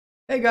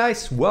Hey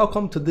guys,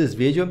 welcome to this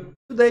video.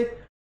 Today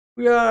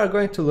we are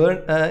going to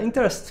learn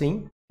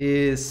interesting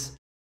is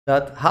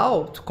that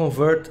how to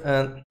convert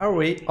an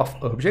array of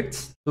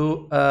objects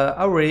to an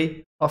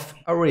array of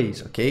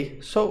arrays.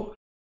 Okay, so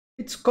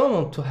it's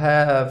common to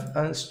have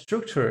a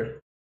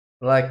structure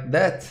like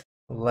that.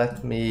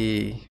 Let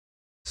me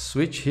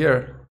switch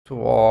here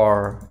to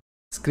our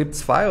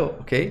scripts file.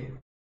 Okay,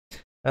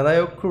 and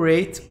I will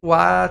create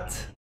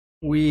what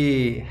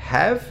we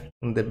have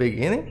in the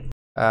beginning.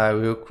 I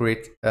will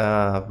create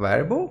a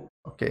variable,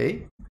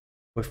 okay,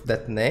 with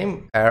that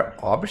name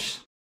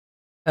arobj,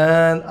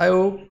 and I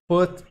will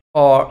put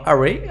our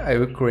array. I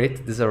will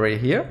create this array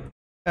here,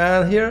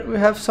 and here we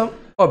have some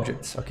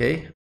objects,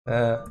 okay.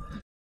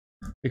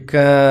 We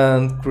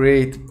can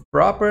create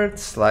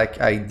properties like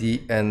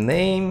ID and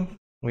name.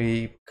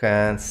 We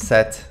can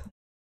set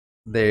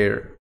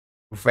their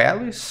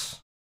values,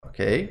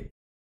 okay.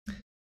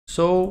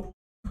 So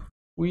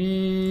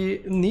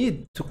we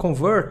need to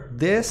convert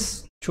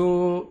this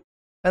to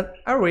an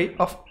array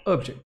of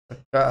objects.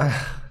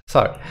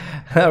 Sorry,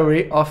 an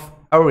array of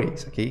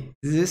arrays. Okay,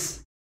 this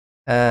is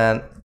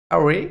an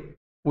array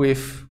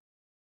with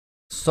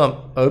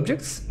some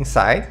objects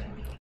inside,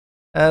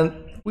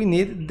 and we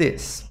need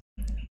this,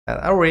 an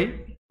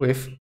array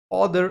with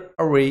other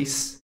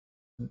arrays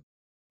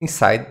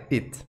inside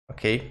it.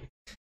 Okay,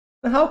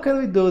 and how can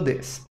we do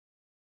this?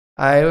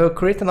 I will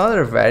create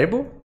another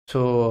variable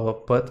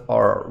to put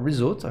our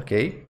result.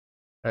 Okay,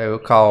 I will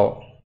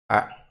call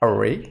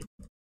array,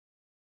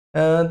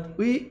 and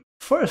we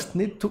first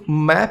need to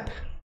map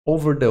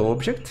over the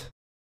object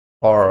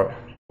or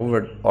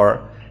over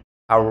our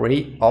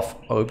array of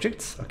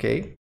objects.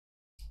 Okay,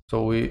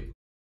 so we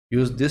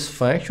use this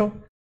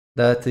function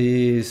that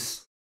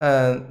is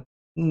a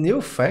new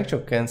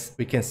function,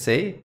 we can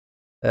say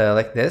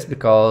like this,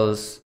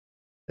 because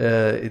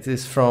it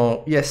is from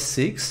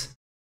ES6,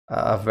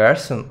 a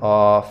version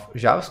of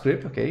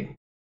JavaScript. Okay,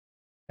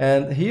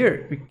 and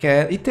here we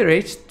can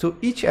iterate to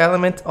each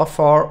element of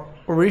our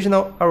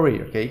original array.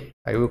 Okay,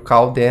 I will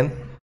call them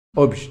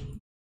object,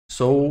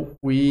 so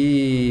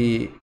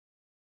we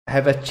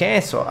have a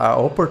chance or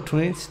an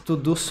opportunity to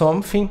do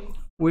something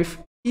with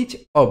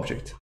each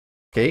object.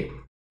 Okay,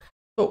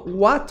 so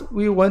what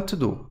we want to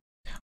do,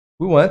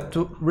 we want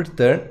to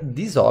return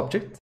this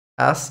object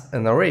as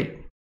an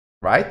array,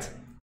 right?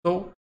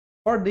 So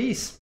for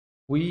this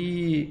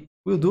we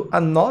will do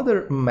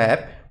another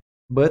map,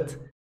 but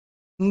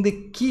in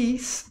the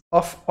keys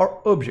of our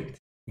object.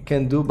 We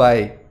can do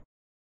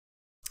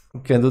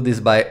this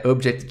by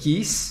object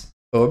keys.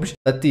 Object,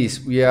 that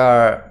is, we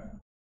are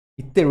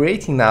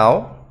iterating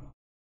now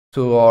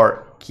to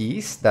our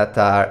keys that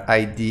are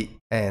ID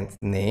and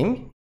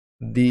name.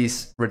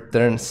 This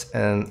returns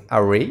an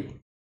array,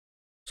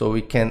 so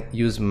we can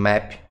use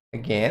map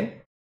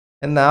again,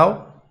 and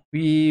now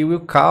we will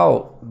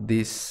call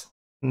this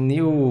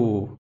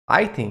new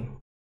item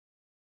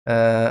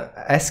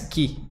as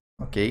key.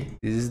 Okay,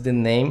 this is the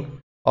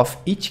name of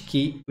each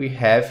key we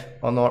have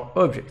on our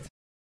object,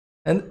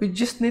 and we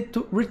just need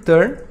to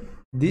return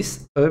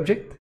this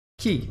object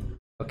key.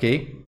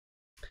 Okay,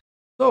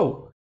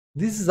 so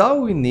this is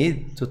all we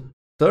need to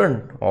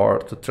turn or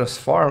to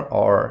transform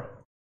our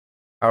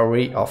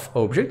array of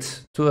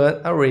objects to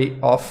an array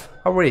of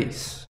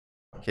arrays.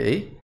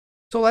 Okay,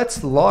 so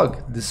let's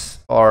log this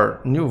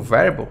our new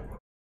variable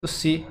to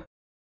see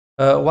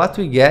what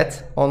we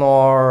get on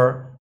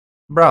our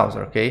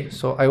browser. Okay,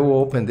 so I will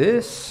open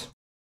this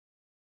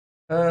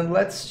and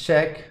let's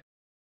check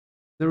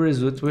the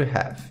result we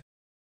have.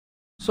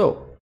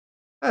 So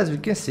as we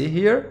can see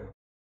here,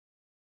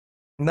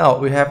 now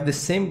we have the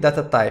same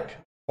data type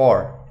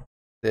for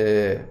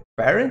the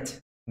parent,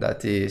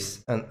 that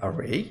is an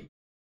array.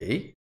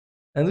 Okay,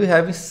 and we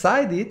have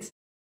inside it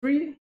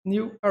 3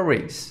 new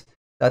arrays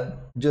that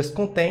just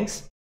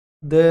contains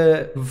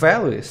the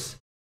values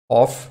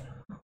of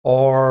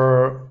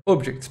our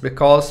objects,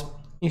 because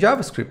in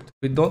JavaScript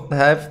we don't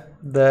have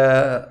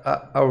the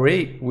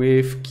array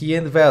with key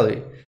and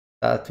value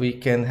that we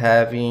can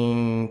have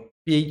in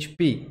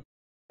PHP.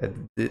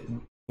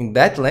 In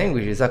that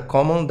language is a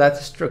common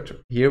data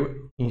structure. Here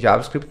in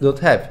JavaScript we don't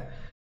have.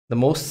 The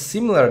most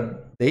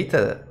similar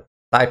data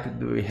type that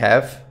we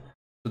have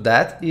to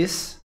that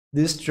is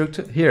this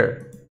structure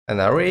here, an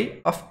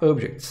array of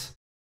objects,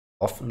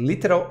 of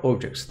literal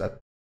objects.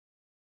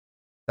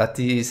 That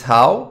is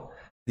how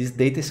this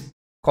data is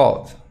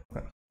called,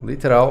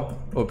 literal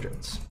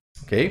objects.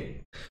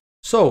 Okay,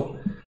 so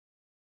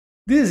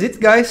this is it,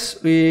 guys.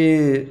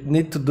 We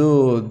need to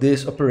do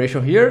this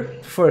operation here.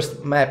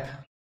 First, map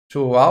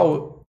to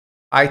all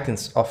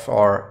items of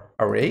our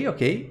array.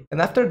 Okay,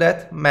 and after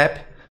that,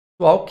 map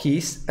to all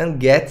keys and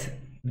get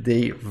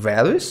their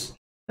values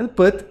and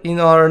put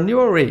in our new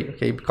array.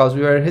 Okay, because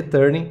we are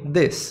returning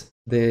this,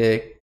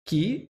 the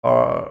key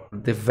or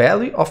the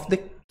value of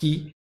the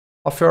key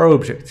of our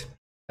object,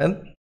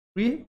 and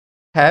we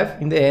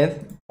have in the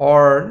end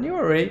our new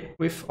array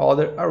with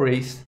other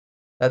arrays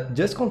that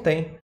just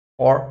contain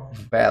our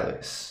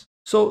values.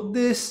 So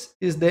this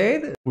is the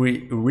end.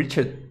 We reached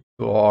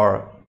to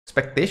our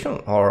expectation,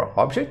 our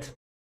object,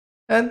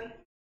 And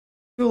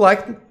if you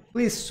liked it,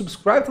 please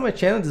subscribe to my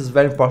channel, this is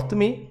very important to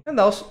me, and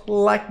also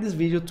like this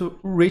video to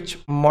reach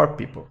more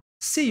people.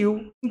 See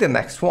you in the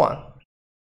next one.